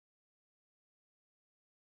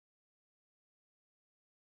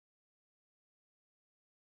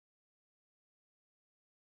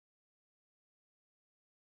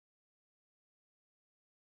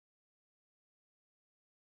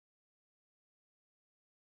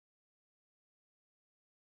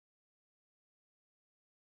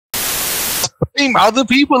blame other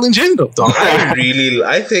people in general, dog.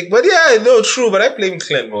 I think, but yeah, no, true. But I blame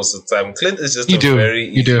Clint most of the time. Clint is just a very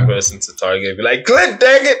easy person to target. Be like, Clint,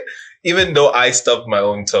 dang it! Even though I stubbed my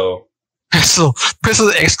own toe. Pistol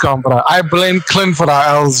XCOM, bro. I blame Clint for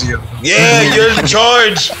our L's here. Yeah, you're in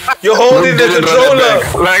charge. You're holding the controller.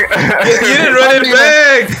 You didn't run it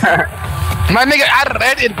back. My nigga, I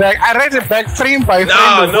read it back frame by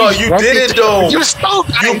frame. No, you didn't though. You stole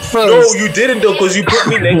it first. No, you didn't though, because you put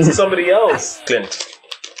me next to somebody else. Clint.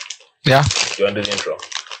 Yeah. You're under the intro.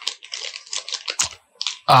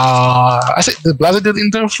 I said the Blazay did the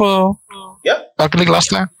intro for Rocket League last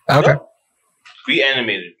time. Okay. Be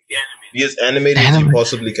animated. Be as animated as you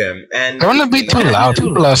possibly can. And don't want to be too loud.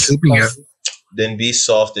 People are sleeping here. Then be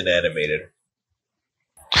soft and animated.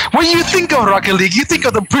 When you think of Rocket League, you think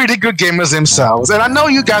of the pretty good gamers themselves. And I know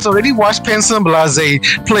you guys already watched Pencil and Blazay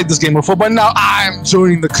played this game before, but now I'm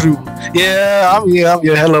joining the crew. Yeah, I'm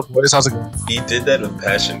your hello boys. How's it going? He did that with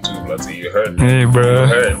passion too, Blazay. You heard that. Hey, bro. You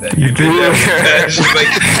heard that. You did that with passion. Like,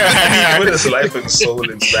 he put his life and soul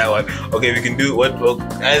into that one. Okay, we can do what,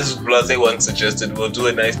 as Blazay once suggested, we'll do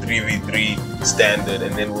a nice 3v3 standard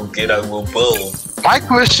and then we'll build. My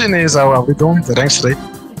question is, are we going to the ranks today?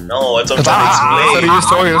 No, it's I'm trying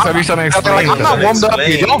to explain. I'm not warmed up.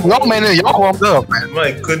 Y'all warmed up, man.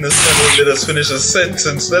 My goodness, man, won't let us finish a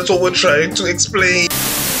sentence. That's what we're trying to explain.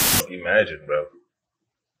 Imagine, bro.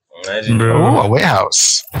 Imagine. Bro. Oh, a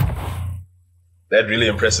warehouse. That really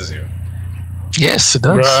impresses you. Yes, it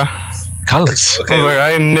does. Bruh. Colors. Okay.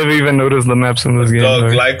 I never even noticed the maps in this game.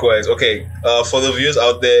 Dog, likewise. Okay, for the viewers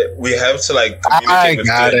out there, we have to like communicate with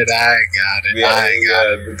Clint. I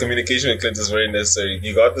got it. Communication with Clint is very necessary.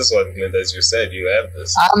 You got this one, Clint, as you said. You have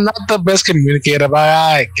this. I'm not the best communicator, but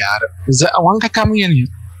I got it. Is that one guy coming in here?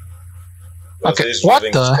 Okay, what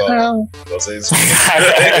the hell?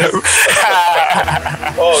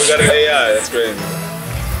 Oh, we got an AI. That's crazy.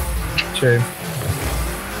 Sure.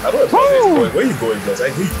 How about going? Where are you going, Blazay? I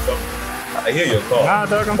hear you coming. I hear your call. Nah,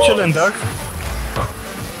 dog, I'm chilling, dog.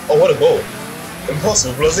 Oh, what a goal.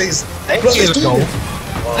 Impossible. Blazay's goal.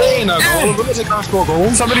 Ain't no goal. Blazay can't score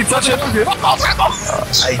goals. Somebody touch it.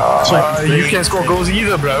 You can't score goals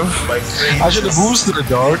either, bro. I should have boosted the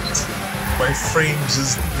dog. My frame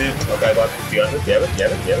just did. Okay, I got it. You got it? Get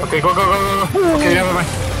it. Okay, go. Okay, never mind.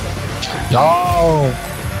 Yo.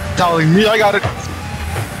 Telling me I got it.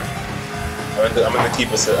 I'm gonna keep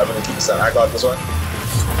it. I got this one.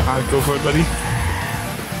 Alright, go for it, buddy.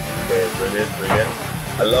 Okay, brilliant.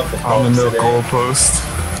 I love the on the middle goal post.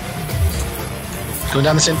 Going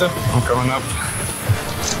down the center. I'm coming up.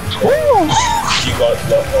 Woo! You got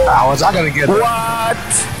the. How was I gonna get it? What?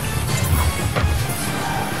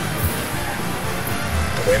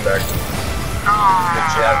 Going back.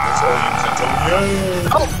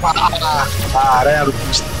 They have a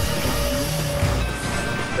boost.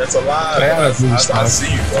 That's a lot. I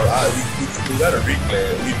see you, bro. We got a replay.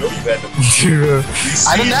 We know you had the boost. I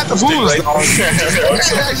didn't have the boost.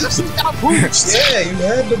 I just got boost. Yeah, you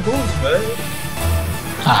had the boost, man.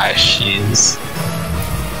 Ah, shiz.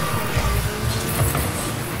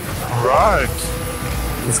 Alright.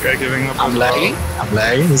 This guy giving up. I'm lagging.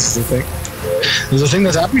 This is the thing. There's a thing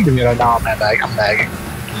that's happening to me right now, man. I'm lagging.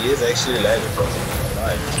 He is actually lagging, bro.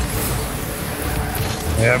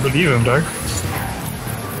 Yeah, I believe him, dog.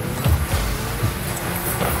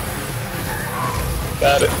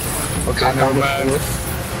 Got it. Okay, no man.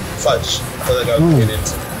 Fudge. I feel like I would get it.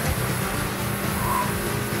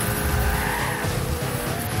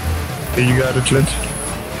 Okay, you got it, Clint.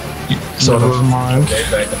 So that was mine. Okay,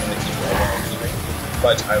 back. I'm gonna keep it.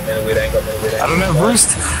 Fudge, I'm in a weird angle. I don't have boost.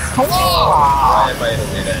 Why am I in a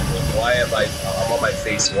weird angle? Why am I? I'm on my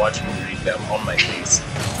face watching the replay. I'm on my face.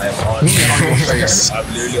 I am on my face. I'm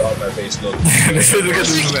literally on my face. Look. Look at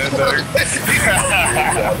this man, dog.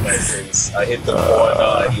 On my face. I hit the corner.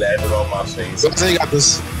 I landed on my face. Let's say you got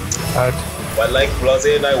this. Alright. But like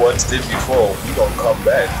Blazay and I once did before, we don't come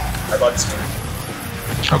back. I got this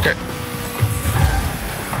one. Okay.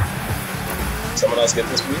 Someone else get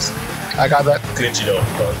this, please? I got that. Clinchy though.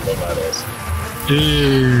 Don't matter else.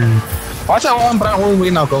 Watch that one, but I won't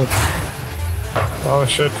win now, go. Oh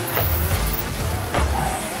shit.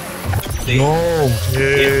 If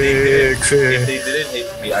they didn't hit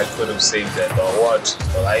me, I could have saved that. But watch.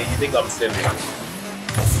 You think I'm fibbing?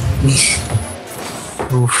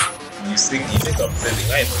 Oof. You think I'm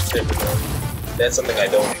fibbing? I ain't fibbing, bro. That's something I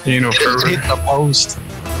don't. You know, hit the post.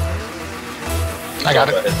 I got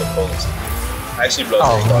it. Hit the post. Actually,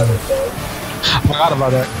 Blazay got it, dog. I forgot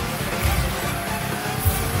about that.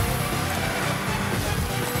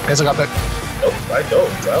 Yes, I got that. Nope, I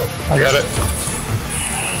don't, bro. I got it.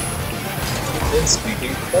 Then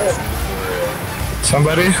speaking for real.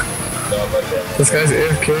 Somebody? No, I'm not there. This guy's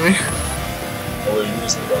AFK. Oh, we're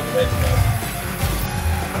losing the argument now.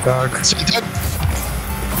 Dog.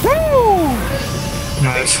 Woo!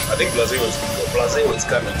 Nice. I think Blazay was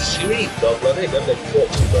coming straight, dog. Blazay done that before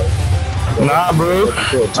too, dog. Nah, bro.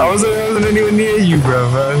 I wasn't anywhere near you, bro.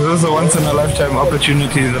 This was a once in a lifetime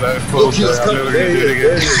opportunity that I've pulled. He was I'm coming. never gonna do it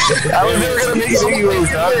again. I was never gonna make it anyways,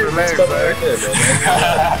 dog. Relax, dog.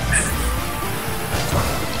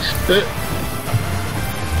 There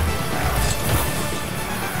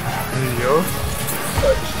you go.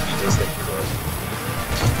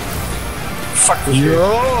 Fuck this shit.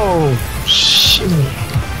 Yo! Shit.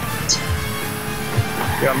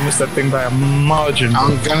 Yeah, I missed that thing by a margin.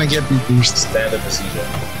 I'm gonna get the boost. Standard procedure.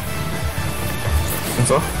 And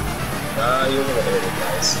so? Nah, you're gonna hit it,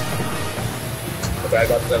 guys. Okay, I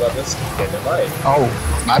got this. Okay, never mind. Oh,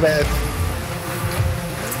 my bad.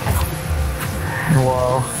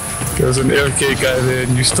 Wow. There was an AFK guy there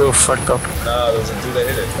and you still fucked up. Nah, there was a dude that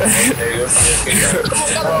hit it. There you go.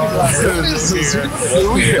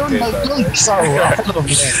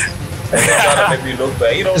 And then if you look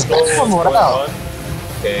back, you don't know what's going on.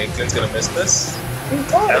 Okay, Clint's gonna miss this.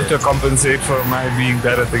 I have to compensate for my being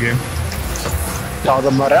bad at the game. Yo,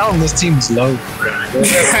 the morale on this team is low.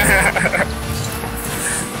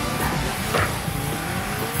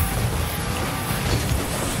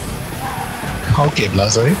 Okay,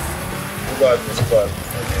 Blazay. Who got this? Who got it?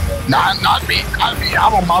 Nah, not me.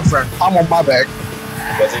 I'm on my friend. I'm on my back.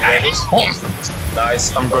 Was it yours?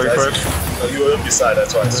 Nice. I'm going for it. No, you were beside,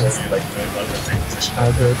 that's why I saw you like doing one of the position.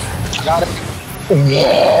 I did. I got it.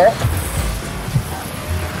 Yeah.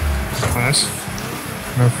 Nice.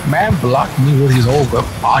 Man blocked me with his whole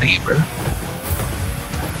body, bro.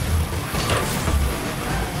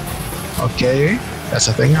 Okay, that's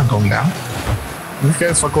the thing. I'm going down. These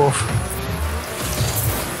guys fuck off.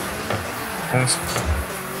 Nice.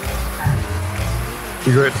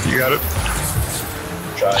 You good? You got it?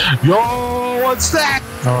 Try. Yo, what's that?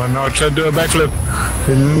 Oh no, try to do a backflip.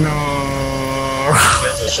 No.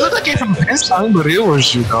 It looked like it came from Einstein, but it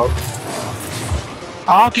was you, dog.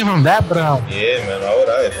 Oh, it came from that brown. Yeah, man, why would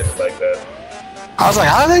I hit it like that? I was like,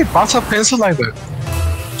 how do they bounce a pencil like that?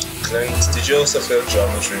 Clint, did you also fail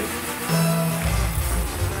geometry?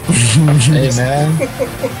 Hey, man.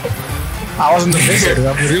 I wasn't the best at it.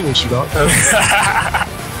 I'm real with you, dog.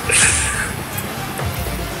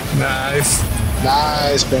 Nice.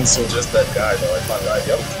 Nice pencil. Just that guy, though. I my guy,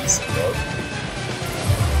 you're decent, dog.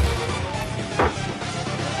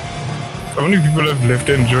 How many people have left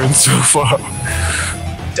and joined so far?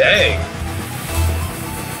 Dang.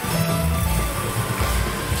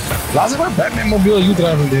 Last what Batman mobile you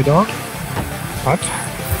driving there, dog? What?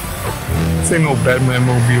 This ain't no Batman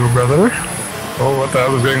mobile, brother. Oh, what the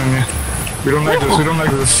hell is going on here? We don't like this, we don't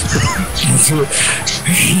like this.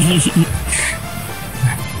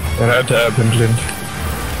 That had to happen, Clint.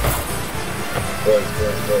 Boys.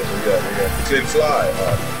 We got Clint fly.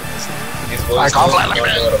 These boys I can't fly like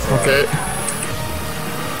that. Okay.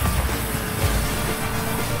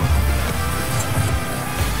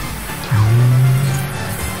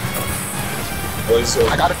 Boys, so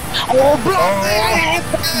I got it. Oh, bro!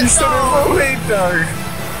 You started so late, dog.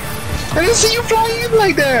 I didn't see you flying in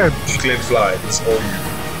like that. Clint fly. It's all you.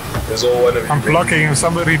 There's all one of you. I'm blocking him.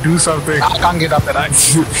 Somebody do something. I can't get up that. I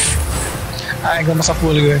ain't gonna stop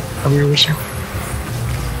bullying you. I'll be with you.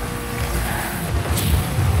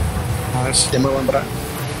 Nice. Demo one, bro.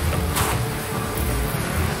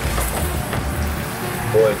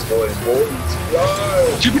 Boys.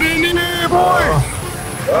 Fly. Keep it in there, boy.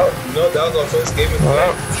 Well, you know, that was our first game in the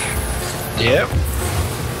Well, Yep.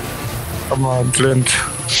 come on, Clint.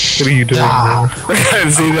 What are you doing, Ah. bro? I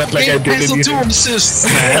can't see that like I did Pencil in 2 assists,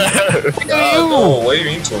 man. Look at no, you. what do you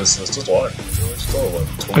mean 2 assists? Just one. Just one.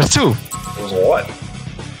 There's 2. It was one.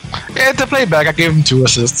 Yeah, to play back, I gave him 2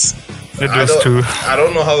 assists. It was two. I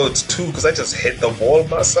don't know how it's 2 because I just hit the ball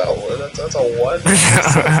myself. That's a 1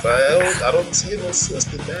 assist. I don't see an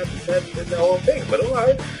assist in that whole thing. But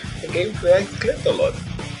alright, the game clicked a lot.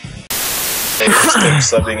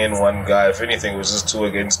 Subbing in one guy. If anything, it was just 2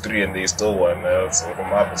 against 3 and they still won. That's from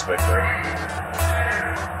my perspective.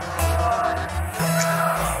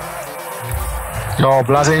 Yo,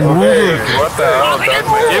 Blazay Okay, moving. what the hell, dog?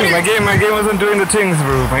 My game wasn't doing the things,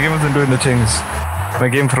 bro. My game wasn't doing the things. My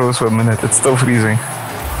game froze for a minute. It's still freezing.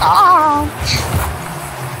 Ah.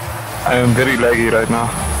 I am very laggy right now.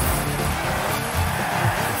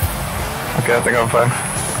 Okay, I think I'm fine.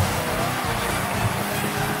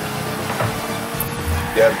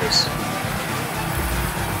 Yeah, this.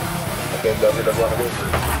 Okay, David doesn't want to go for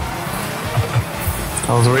it.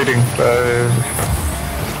 I was waiting.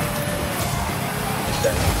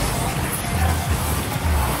 Damn.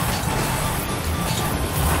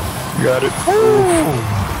 Got it.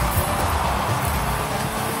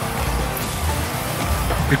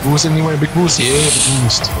 Big boost anyway, big boost. Yeah, big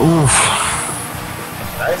boost. Oof.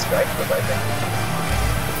 Nice back, but I think.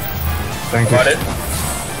 Thank Got you. it.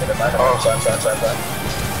 Try.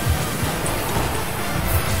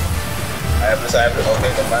 I have this.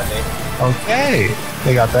 Okay, the man name. Okay,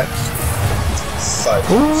 they got that. Side.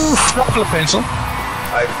 Ooh, drop the pencil.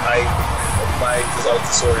 My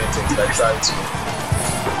disorienting. I tried to.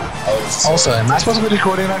 Also, am I supposed to be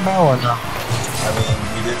recording right now or no? I mean,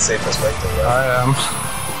 you did say perspective, right? I am.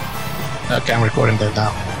 Okay, I'm recording that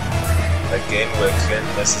now. Again, where Clint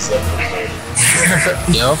messes up the code.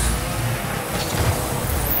 Yup.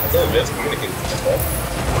 I thought we have to communicate with them, right?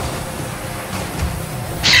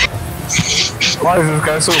 Why is this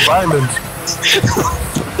guy so violent?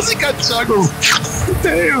 He got juggled.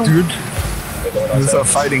 Damn. Dude, this is a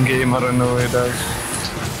fighting game. I don't know where that.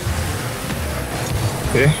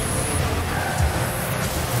 Okay.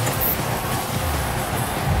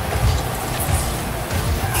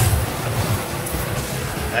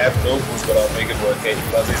 I have no boost, but I'll make it work. Hey,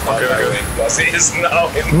 Blazay is not in my way. Blazay is now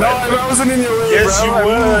in No, my way. I wasn't in your way, Yes, bro. you I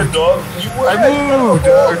were, moved. dog. You were. I moved,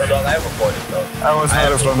 dog. No, dog, I have recorded, dog. I was not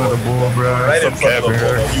in front of the ball, bro. Right in Stop front of the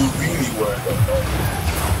capping, ball. bro. You really were,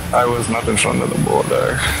 dog. I was not in front of the ball,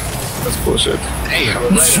 dog. That's bullshit. Damn.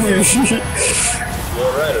 You're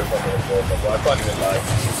right in front of the ball, bro. I can't even lie.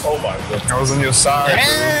 Oh my god. I was on your side,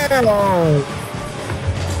 bro. Damn.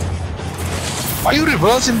 Why you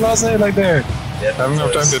reversing Blazay like that? Yeah, I haven't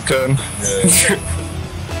enough time to turn. Yeah.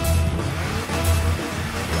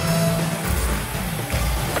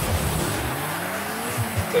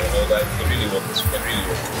 Okay, no, guys, we can really work this. We can really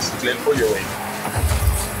work this. Glenn, pull your way.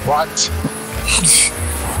 What?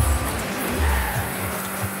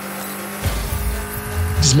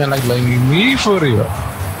 This man like blaming me for real.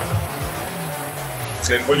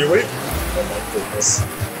 Glenn, pull your way. Oh my goodness.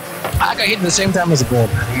 I got hit at the same time as the ball.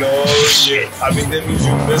 No shit. I mean, that means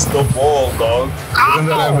you missed the ball, dog. Didn't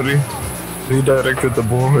that have redirected the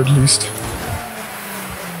ball at least?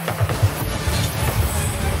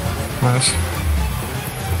 Nice.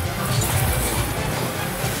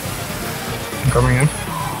 I'm coming in.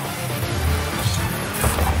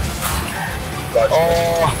 Gotcha.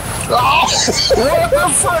 Oh, What the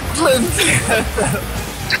fuck, Clint?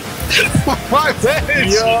 my bad.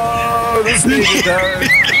 Yo, this nigga dog.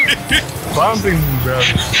 Bumping me, bro.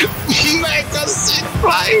 Man, that's shit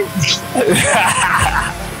flying.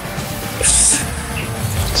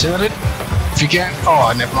 Chill it. If you can.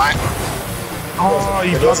 Oh, never mind. Oh,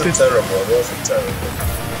 you It blocked wasn't it. terrible. It wasn't terrible.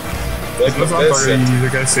 It was not very easy, the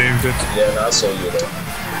guy saved it. Yeah, no, I saw you though.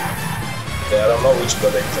 Yeah, I don't know which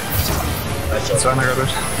brother you I shot. Son, I got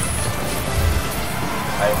it.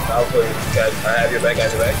 I'll put it. Guys, I have your back, I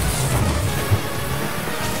have your back.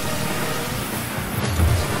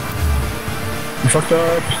 You fucked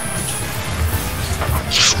up.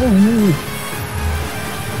 Ooh.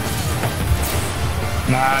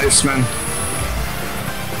 Nice, man.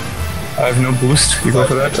 I have no boost. You go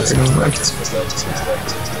for that? Just I can go back. miss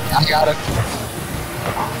left. I got it.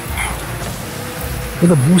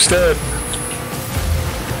 With a boost at.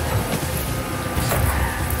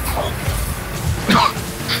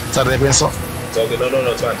 Sorry, de pienso. It's okay,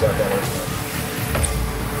 no, it's fine.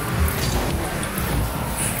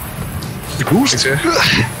 The boost. Thanks,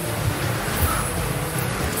 yeah.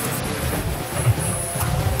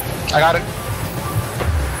 I got it.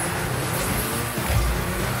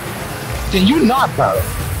 Can you not, bro?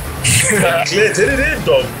 Clear, hit it in,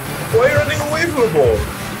 dog. Why are you running away from the ball?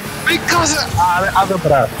 Because other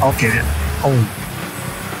bro. Okay. Oh.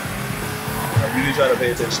 I'm really trying to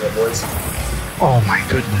pay attention, boys. Oh my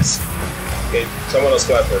goodness. Okay, someone else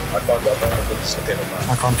clap it. I can't do this. Okay, never mind.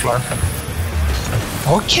 I can't fly.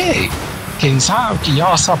 Okay. Can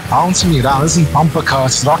y'all stop bouncing me around? This isn't bumper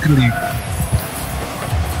cars, it's Rocket League.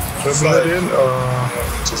 Dribble it in,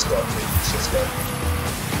 Just got me.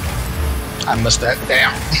 I missed that.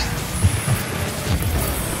 Damn.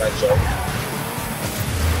 Nice job.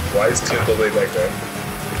 Why is Clint away back there?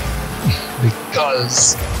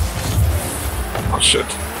 Because. Oh shit.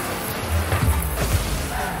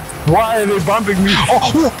 Why are they bumping me?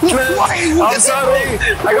 Oh, why? I'm sorry.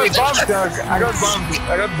 I got bumped, dog. I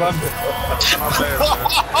got bumped.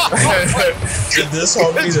 This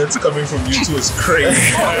hobby that's coming from you two is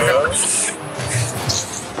crazy, bro.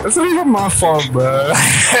 That's not even my fault, bro.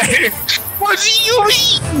 What do you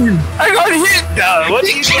mean? I got hit, dog. What do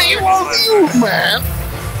It you came on you, man.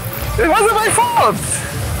 It wasn't my fault.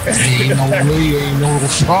 Ain't no way, ain't no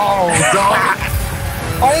fault, dog.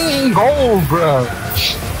 Own goal, bro.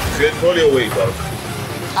 Control your weight, bro.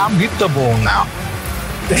 I'm hittable now.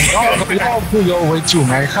 Y'all pull your way too,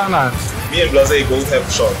 man. Come on. Me and Blazay both have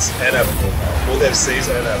shots and have a goal. Both have saves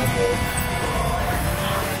and have a goal.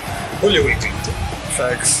 Pull your weight, Victor.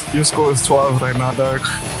 Facts. Your score is 12 right now, dog.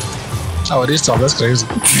 Oh, this top, that's crazy.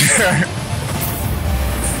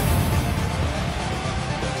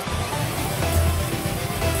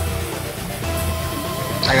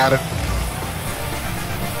 I got it.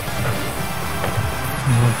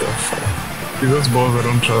 What the fuck? These balls I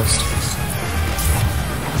don't trust.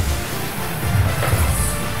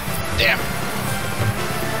 Damn.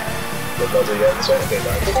 Blazay, yeah, this one came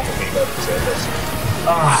back.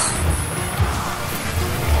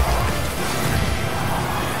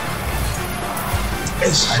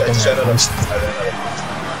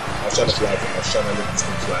 I was trying to fly. I was trying to let this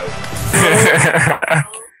thing fly.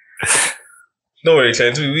 Don't worry,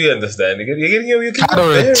 Clint. We understand. You're getting your I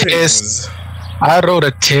wrote a test. I wrote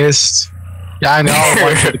a test. Yeah, I know I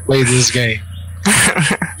wanted to play this game.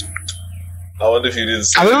 I wonder if you did the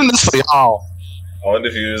same. I'm doing this for y'all. I wonder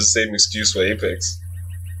if you used the same excuse for Apex.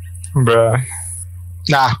 Bruh.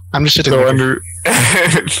 Nah, I'm just shitting. No on you. wonder.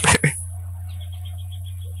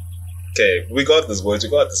 Okay, we got this, boys. We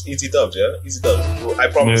got this. Easy dubs, yeah? Easy dubs. I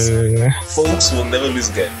promise. Yeah. Folks will never lose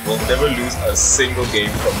again. We'll never lose a single game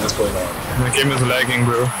from this point on. My game is lagging,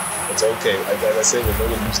 bro. It's okay. Like I said, we'll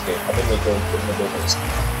never lose again. I'm gonna go roast.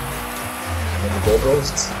 I'm gonna go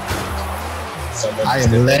roast. I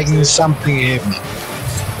am lagging something in me.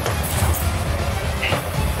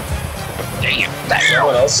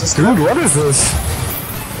 Someone else just Dude, what is this?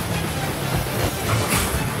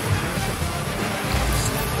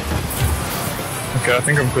 Okay, I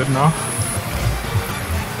think I'm good now.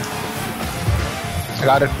 I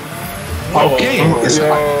got it. Oh, Okay. oh, Yes, yo.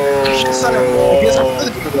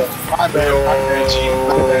 My bad.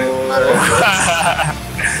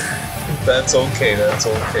 That's okay. That's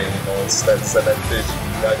okay. You know, it's that fish.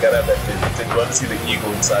 You gotta have that fish. You want to see the ego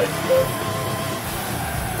inside, you know.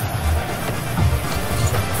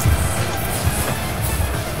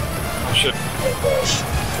 Oh shit. Oh gosh.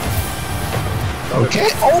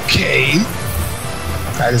 Okay.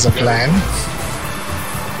 That is a plan.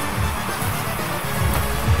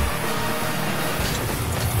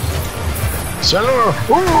 Shallow.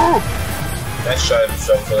 Ooh. Nice try to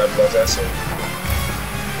jump for that Blazay. So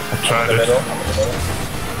I tried I'm in the it. middle. I'm in the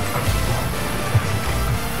middle.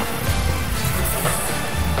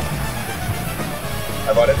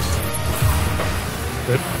 I got it.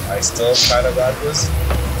 Good. I still kind of got this.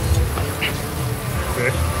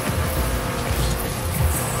 Okay.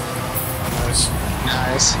 Nice.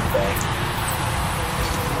 Nice.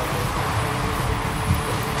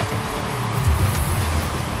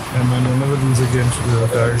 And man, we'll never lose again for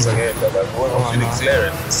the It's like, attack. hey, but I'm going to no. declare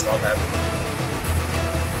it. It's not happening.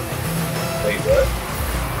 Wait, what?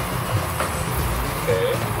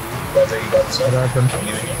 Okay. Blazay, you got this one? What happened? I'm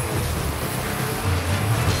giving you.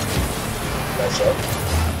 Nice shot.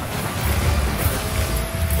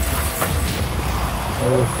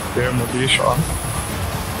 Oh, damn, what be shot.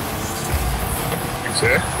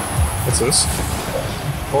 Okay. What's this?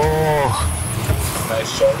 Oh,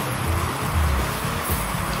 Nice shot.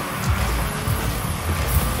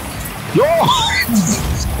 Yo!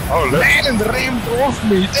 oh, let's. Man, the rammed off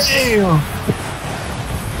me. Damn.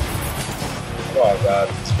 Oh my god,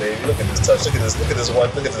 baby. Look at this touch. Look at this one.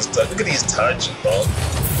 Look at this touch. Look at these touches, bro.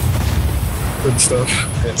 Good stuff.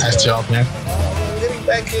 Good Nice stuff. job, man. We're getting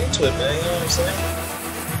back into it, man. You know what I'm saying?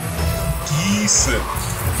 Decent.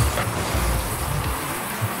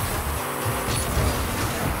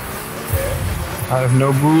 I have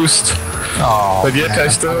no boost. Oh, But yet man. I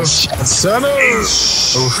still. Son of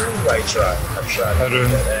I tried. I tried. I don't-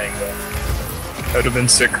 That angle. That would have been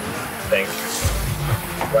sick. Thank you.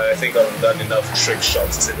 But I think I've done enough trick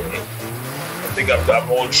shots today. I think I've got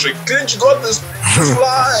more trick. Clint, you got this.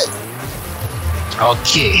 Fly.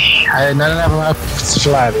 Okay. I don't have my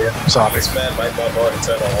fly there. I'm sorry. This man might not know how to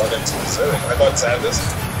turn on 1 and 2. So I got Sanders.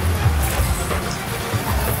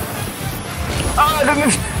 Oh, I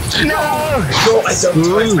didn't. No! No, I jumped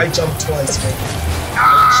twice. I jumped twice, man.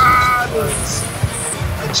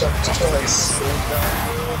 I jumped twice. So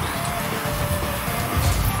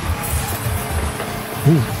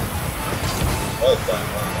well done,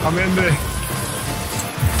 man. I'm in there.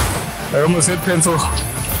 I almost hit pencil.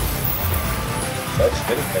 That's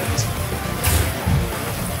very nice.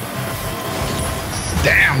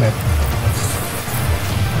 Damn it.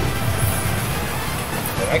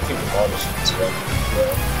 And I keep demolishing this one.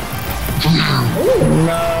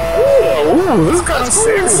 No! Ooh, this is kind of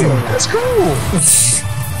sexy. That's cool.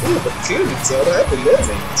 Ooh, but clearly it's all right,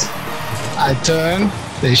 11. I turned,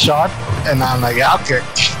 they shot, and I'm like, yeah, okay.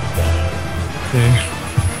 Okay.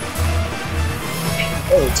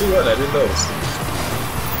 Oh, 2-1, I didn't notice.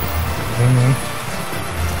 Yeah, man.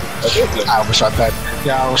 Okay, Cliff. I overshot that.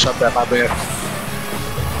 Yeah, I overshot that, my bad.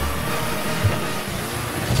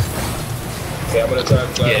 Okay, I'm gonna try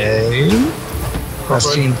and fly. Okay. That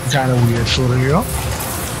seemed kind of weird for real.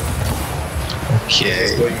 It's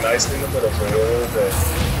Okay. going nicely in the middle for real. Okay.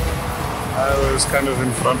 I was kind of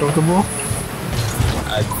in front of the ball.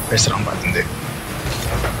 I pressed the wrong button there.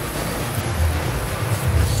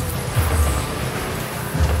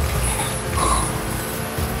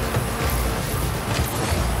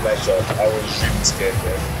 Nice shot. I was really scared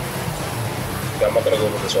there. Yeah, I'm not gonna go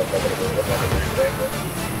with this one. I'm not gonna go with that.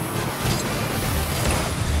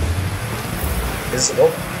 Is it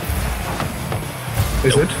over?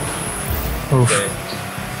 Is it? Oof. Okay.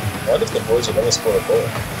 I wonder if the boys will never score a goal.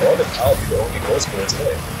 I wonder if I'll be the only goal scorer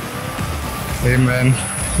today. Hey man,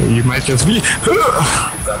 you might just be. Yeah,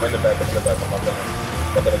 I'm in the back. I'm not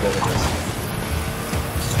gonna go with this.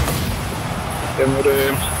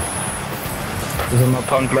 Is not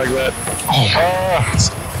punk like that.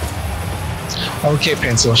 Okay,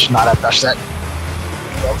 Pencil, should not have touched that.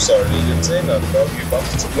 I'm sorry, you didn't say nothing, dog. You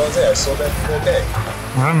bumped into Blazay. I saw that okay.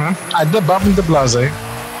 Yeah, man. I did bump into Blazay.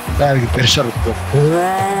 Gotta get better shot.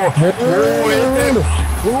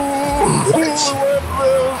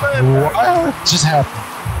 What just happened?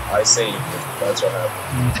 I saved it. That's what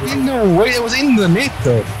happened. No way, it was in the net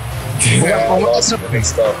though. Yeah, I What's lost up? it and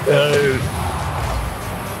stuff.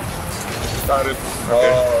 Started.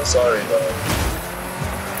 Oh, sorry, dog.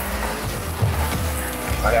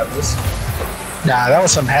 I have this. Nah, that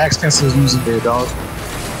was some hacks Pencil's using there, dog.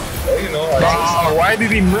 Well, you know, Why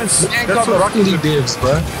did he miss? Man got the Rocket League divs,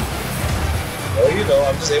 bro. well, you know,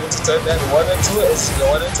 I'm just able to turn that 1 into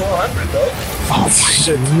 100, dog. Oh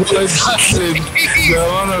shit! The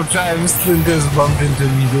amount of times Clint has bumped into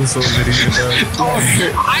me this already.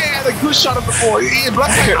 I had a good shot at the ball. Yeah,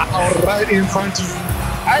 Blazay right in front of you.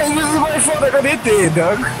 This is my fault. I got hit there,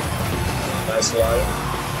 dog. Nice line.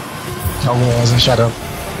 I wasn't. Shut up.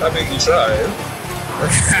 I think you tried.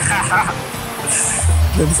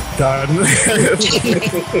 It's done.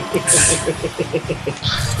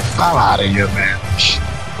 I'm out of here, man.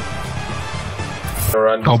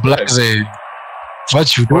 Oh, Blazay.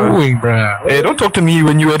 What you doing, bro? Hey, don't talk to me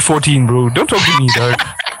when you at 14, bro. Don't talk to me, dog.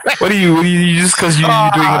 What are you just because you're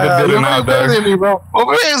doing a bit better now, dog? Me, bro. Oh,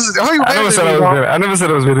 where is it? How you I never said I was better. I never said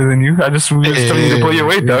I was better than you. I just was telling you to pull your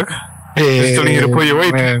weight, dog. Just telling you to pull your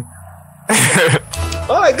weight. Man.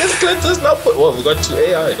 Oh, I guess Clint does not put. Well, we got 2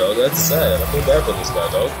 AI, dog. That's sad. I feel bad for this guy,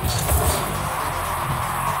 dog.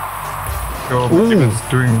 Your is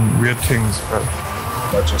doing weird things, bro.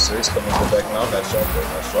 But your series coming to the back now. Nice shot, bro.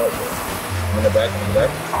 Nice shot, bro. I'm in the back. I'm in the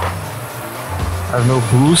back. I have no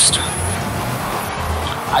boost.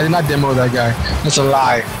 I did not demo that guy. That's a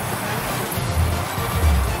lie.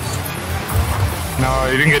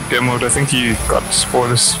 No, he didn't get demoed. I think he got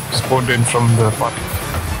spawned in from the bot.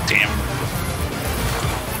 Damn.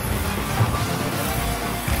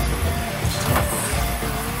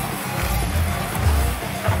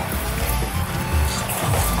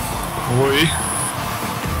 Boy.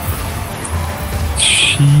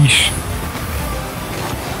 Sheesh.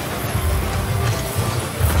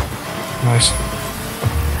 Nice.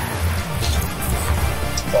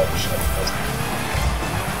 Oh, shit.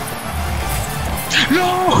 No!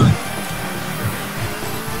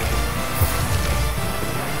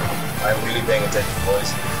 I'm really paying attention,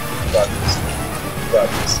 boys. You got this. You got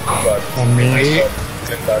this. You got this. On me. Nice shot.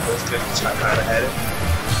 Clint got this. Clint just kind of had it.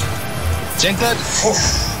 Tank that.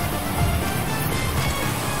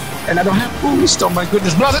 And I don't have boost. Oh my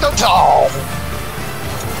goodness. Blazay, don't talk.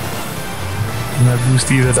 No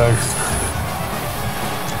boost either, dog.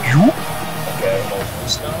 You? Okay, no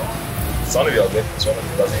boost now. It's one of y'all good. It's one of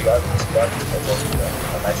you guys. You got this. You got this. That's one of you.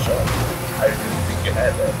 A nice shot. I didn't think you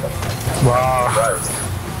had that. But Wow. surprised.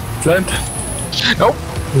 Clint? Nope.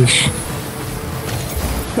 Ish.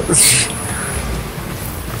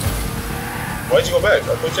 Why'd you go back? I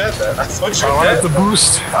thought you had that. I thought you I had wanted that. the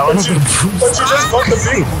boost. I wanted the But boost. you just got the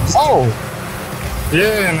big boost. Oh.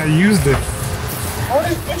 Yeah, and I used it.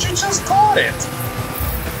 But you just caught it.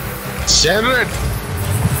 Shattered.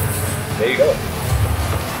 There you go.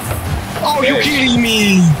 Oh, you Okay. kidding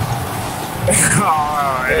me?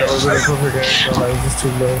 Oh, it was a perfect angle. I was just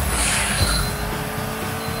too low.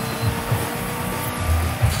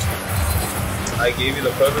 I gave you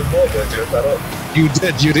the perfect ball, but you cut up. You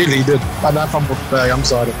did. You really did. But not from back. I'm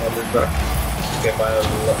sorry about it, bro. Okay, my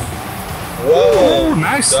whoa, Ooh,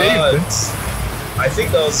 nice save, nuts. I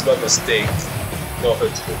think that was by mistake. No,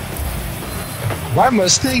 it's good. By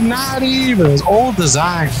mistake, not even. It's old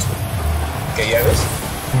design. Okay, yeah, this.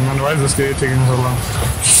 Man, why is this game taking so long?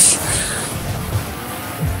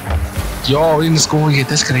 Yo, we didn't score yet.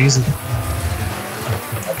 That's crazy.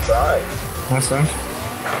 I tried. Nice one.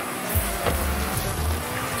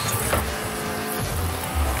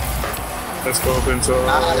 Let's go up into.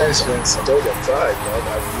 Nice, Vince. I told you I've tried, man.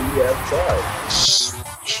 I really have tried.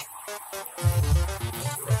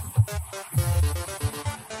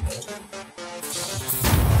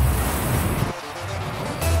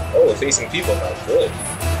 Oh, we're facing people now. Good.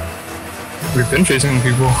 We've been facing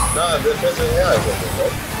people. Nah, they're facing AI,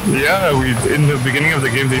 right? Yeah, in the beginning of the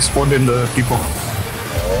game they spawned in the people.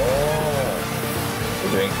 Oh,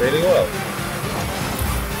 we're doing pretty well.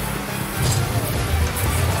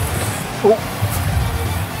 Oh.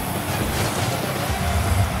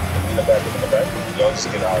 In the back. Y'all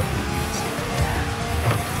just get out.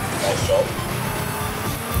 Nice job.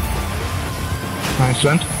 Nice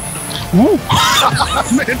one. Woo!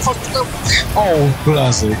 Man, fucked up. Oh,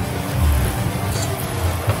 Blazay.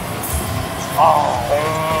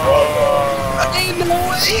 Ain't no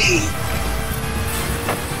way!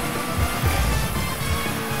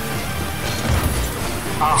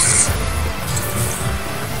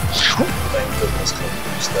 Thank goodness, can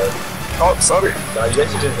you start? Oh, sorry. Nah, you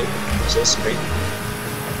actually didn't hit it. It's just straight.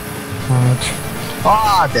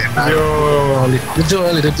 Ah, damn. Yo. They're too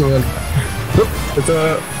early. It's a.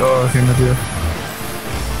 Oh, okay, not here.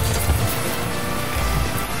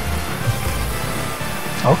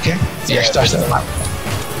 Okay. Yeah, starts that line.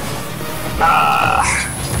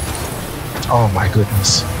 Oh my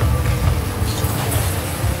goodness.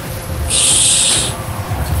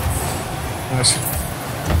 Nice.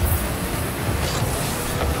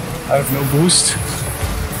 I have no boost.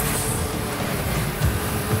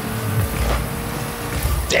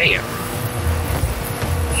 Damn.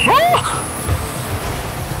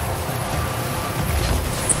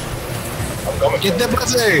 I'm coming. Get that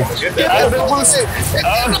Blazay. Get Get that. that Blazay.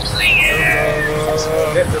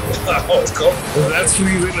 Let's go. That's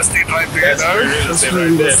free real estate right there. That's real estate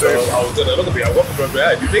right there. So I was gonna look at me. I walked from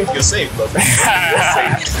behind. You think you're safe, but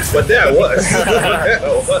but there I was.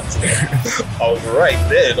 I was right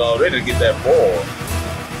there, ready to get that ball.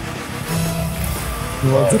 You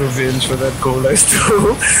want revenge for that goal I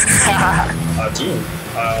stole? I do.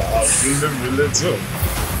 I really do.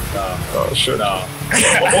 Nah. Oh, shit. Nah.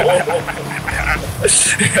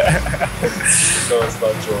 No, it's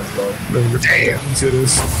not true. It's not. Damn. It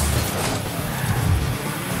is.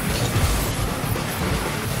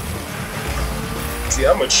 See,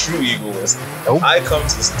 I'm a true egoist. Nope. I come to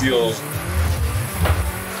steal.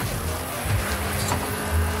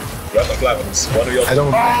 You have to fly with this. What are your? I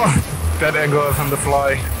don't. Oh, that angle from the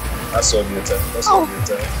fly. I saw the attack.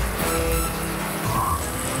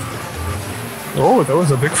 Oh, that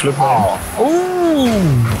was a big flip. Ooh.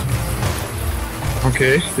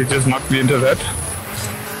 Okay, they just knocked me into that.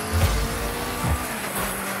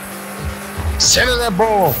 Center that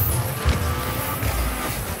ball.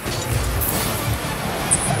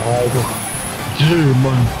 Yeah,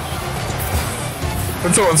 man.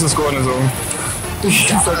 But so wants to score on his own. He's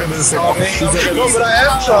not gonna say No, but I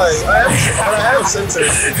am trying. I am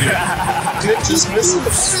centered. Did just miss it?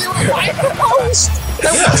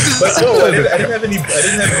 Yeah, but no, I didn't have any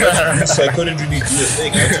much, so I couldn't really do a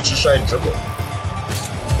thing. I had to just try and dribble.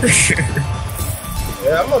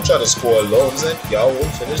 Yeah, I'm not trying to score alone. It's like, y'all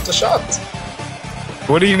won't finish the shot.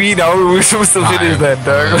 What do you mean? How are we supposed to finish that,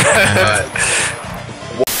 dog?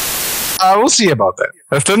 We'll see about that.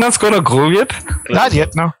 Has still not scored a goal yet? Not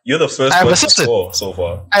yet, no. You're the first one to score so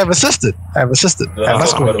far. I have assisted. We're not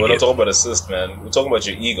talking yet. about assist, man. We're talking about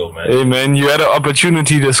your ego, man. Hey, man, you had an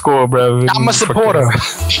opportunity to score, bro. I'm a supporter.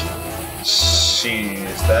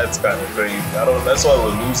 Jeez, that's kind of crazy. That's why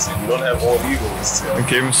we're losing. We don't have all egos. The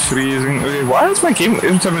game's freezing. Okay, why is my game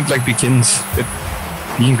every time it like begins? It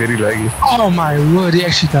being very laggy. Oh my word, he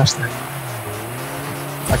actually does that.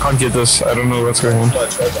 I can't get this. I don't know what's going on. I'm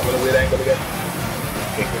gonna weird angle again.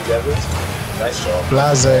 Okay, good job. Nice job.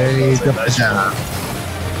 Blazay, the nice job.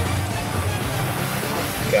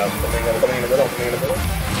 Okay, I'm coming in the middle.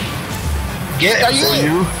 Are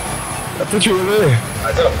you? I thought you were there.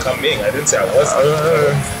 I said I'm coming. I didn't say I was.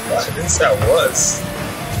 I didn't say I was.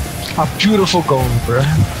 A beautiful goal, bro.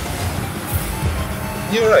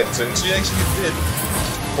 You're right, Twins. You actually did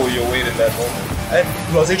pull your weight in that moment. And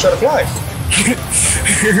Blazay tried to fly.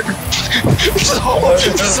 They're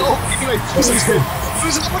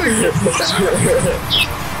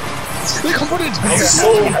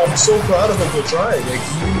I'm so proud of him for trying. Like,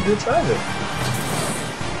 he really did try it.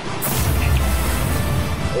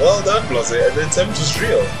 Well done, Blazay. And the attempt was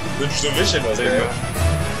real. The vision was there.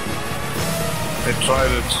 I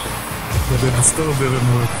tried it, but it still didn't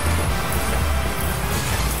work.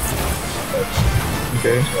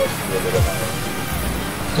 Okay.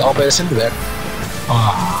 Y'all better send to that.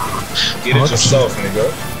 Get it yourself,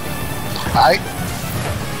 nigga. Alright.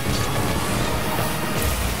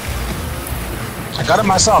 I got it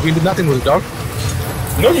myself. You did nothing with it, dog.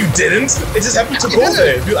 No, you didn't. It just happened to go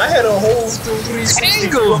there, dude. I had a whole 360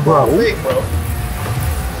 Angles, bro. Fake, bro.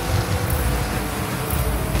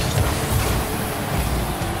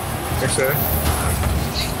 Yes, sir.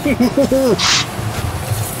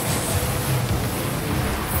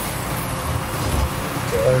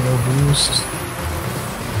 Final boost.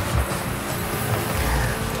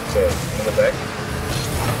 Okay, in the back.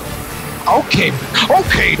 Okay,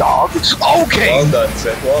 dog. Okay. Well done,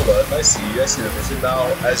 Seth. Well done. I see you. I see the vision now.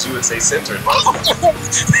 As you would say, centered.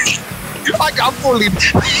 I got bullied.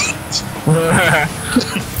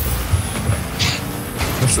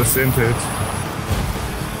 That's a centered.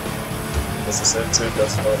 That's a centered.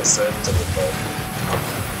 That's not a center.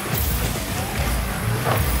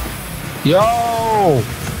 Yo.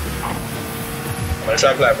 I'm gonna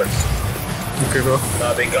try clapping. Okay, go.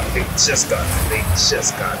 No, they just got it. They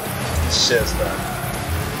just got it. Just got it.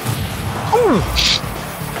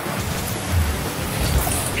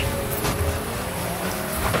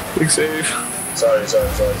 Big save. Sorry.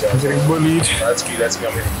 I'm getting bullied. That's me. I'm hitting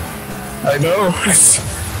you. I know. I'm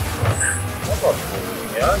not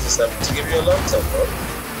bullying you. I just have to give you a long time, bro.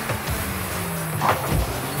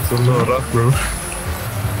 It's a little rough, bro.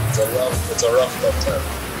 It's a rough time.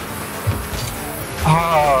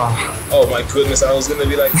 Oh my goodness, I was gonna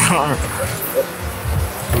be like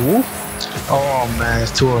Ooh. Oh man,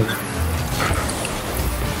 it's 2 of them.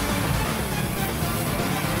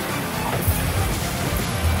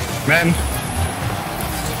 Man.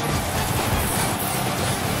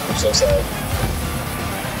 I'm so sad.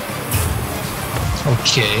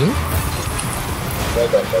 Okay. Well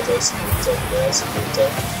done, but I see you talk there, I see you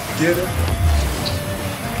talk. Get it?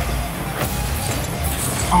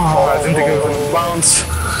 I didn't think it was gonna bounce.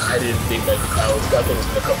 I didn't think that I thought it was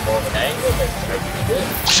gonna come more of an angle, but I really did.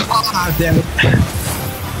 Damn it.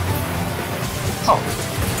 Oh,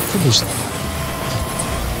 good boost.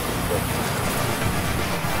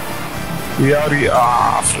 We already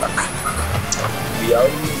fuck. We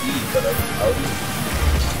already lead, but I'm already.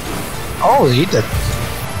 Oh, he did.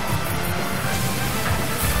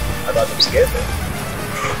 I thought he was scared there.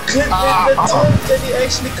 Clint did the attempt and he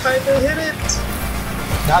actually kinda hit it.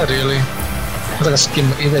 Not really. It's like a skim.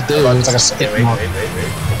 If it did, it's like a skip wait. mod.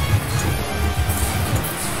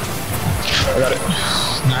 I got it.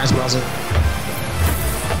 Nice, Blazay.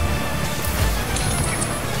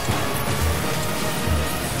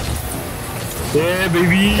 Yeah,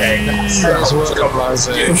 baby. Nice work,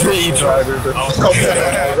 Blazay. He tried it. I was confident.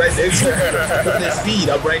 I'm right there. Put their feet.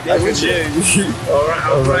 I'm right there with you. Alright,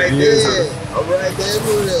 I'm right there. I'm right there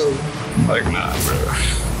with you. Like, nah, bro.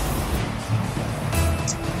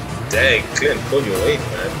 Dang, Clint, pull your weight,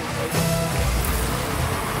 man.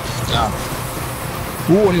 Yeah.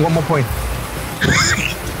 Ooh, only 1 more point.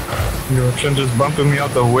 Yo, Clint just bumping me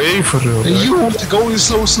out the way for real. And you want to go in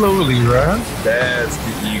so slowly, right? That's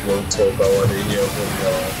the ego talk I want to hear from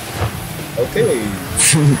y'all. Okay.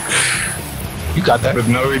 You got that. But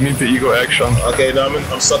now we need the ego action. Okay, now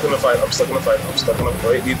I'm stuck in the fight. I'm stuck in the fight.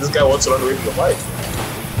 Wait, this guy wants to run away from the fight.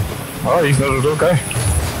 Oh, he's not a real guy.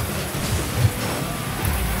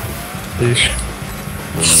 Ish.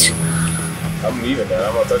 I'm leaving, man.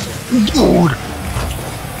 I'm not touching. Dude.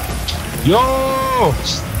 Yo.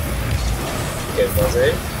 Okay,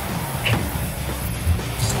 Blazay.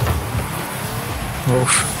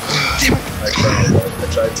 Oof. I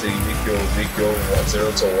tried to make your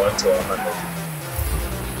 0 to 1 to 100.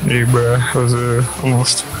 Hey, bruh, it was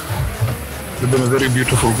almost. It's been a very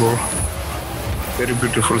beautiful goal. Very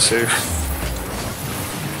beautiful save.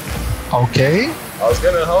 Okay. I was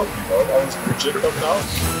gonna help you, bro. I was legit coming out.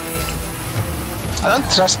 I don't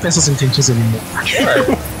trust Spencer's intentions anymore. Right.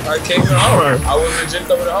 I came out. I was legit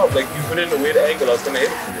coming out. Like, you put in a weird angle, I was gonna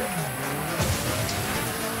hit it for you.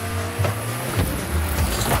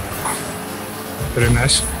 Very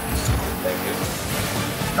nice. Thank you.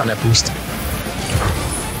 On that boost.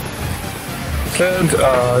 And,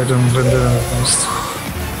 I didn't boost.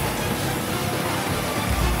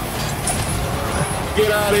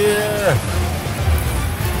 Get out of here!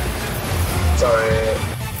 Sorry.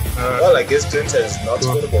 Well, I guess Clint is not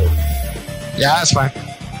scoreable. Yeah, that's fine.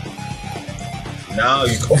 Now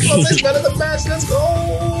you come on, let's man of the match. Let's go.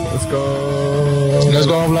 Let's go. Let's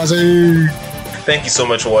go, Blazay. Thank you so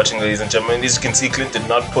much for watching, ladies and gentlemen. As you can see, Clint did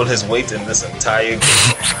not pull his weight in this entire game.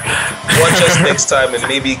 Watch us next time, and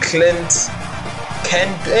maybe Clint can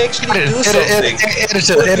actually do something.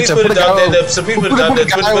 Put it down there. So people down there.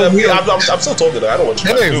 I'm still talking. I don't want you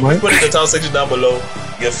to do. Put it in the comment section down below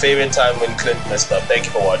your favorite time when Clint messed up. Thank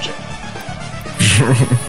you for watching.